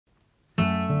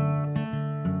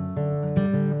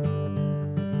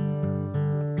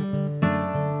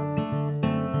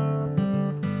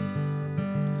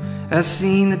I've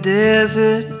seen the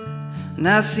desert and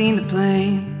I've seen the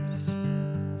plains.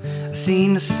 I've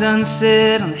seen the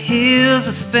sunset on the hills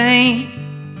of Spain.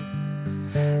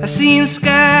 I've seen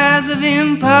skies of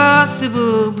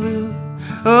impossible blue.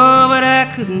 Oh, but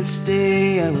I couldn't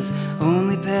stay, I was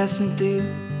only passing through.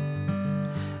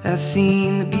 I've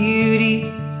seen the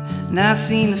beauties and I've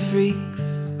seen the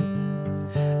freaks.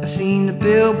 I've seen the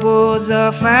billboards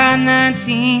off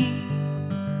I-19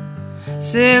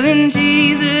 selling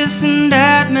Jesus and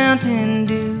that Mountain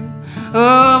Dew.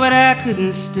 Oh, but I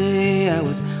couldn't stay, I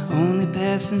was only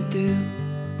passing through.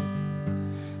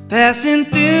 Passing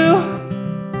through,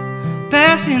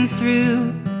 passing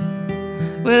through.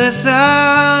 Well, that's all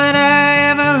that I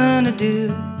ever learned to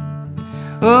do.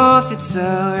 Oh, if it's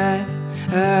alright,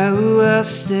 I'll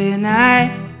stay a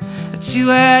night or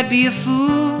two. I'd be a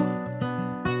fool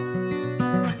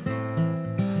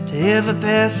to ever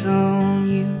pass on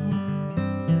you.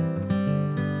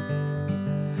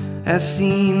 I've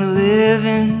seen the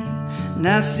living and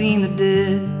I've seen the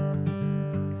dead.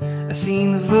 I've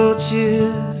seen the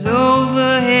vultures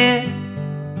overhead.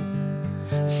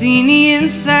 I've seen the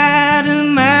inside of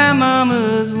my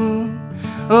mama's womb.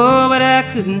 Oh, but I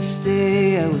couldn't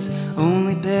stay, I was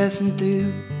only passing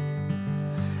through.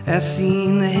 I've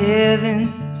seen the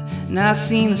heavens and I've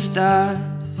seen the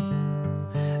stars.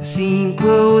 I've seen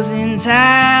closing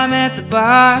time at the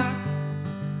bar.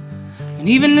 And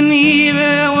even the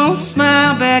mirror won't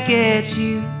smile back at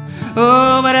you.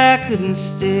 Oh, but I couldn't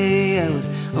stay, I was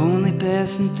only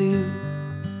passing through.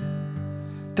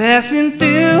 Passing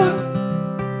through,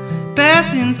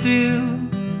 passing through.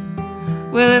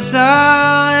 Well, it's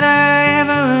all that I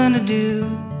ever learned to do.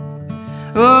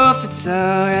 Oh, if it's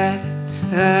alright,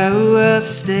 I'll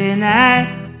stay a night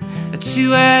or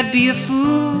two. I'd be a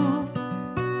fool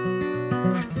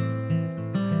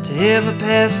to ever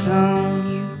pass on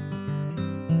you.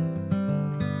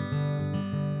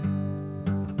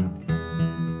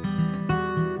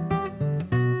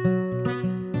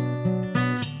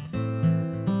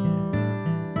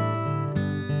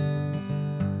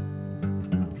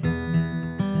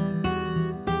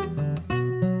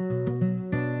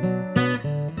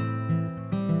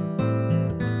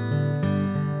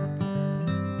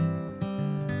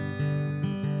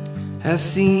 I've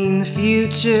seen the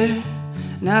future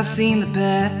and I've seen the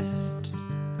past.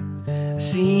 I've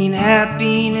seen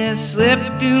happiness slip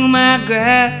through my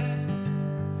grasp.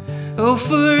 Oh,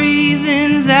 for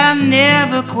reasons I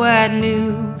never quite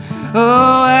knew.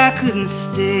 Oh, I couldn't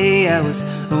stay, I was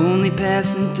only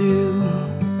passing through.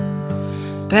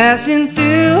 Passing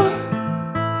through,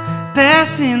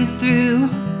 passing through.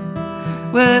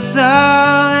 Well, it's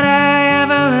all that I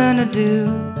ever learned to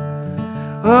do.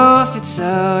 Oh, if it's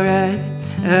alright,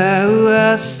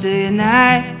 I'll stay a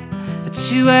night or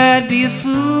two. I'd be a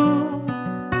fool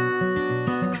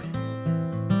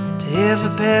to ever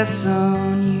pass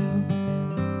on you.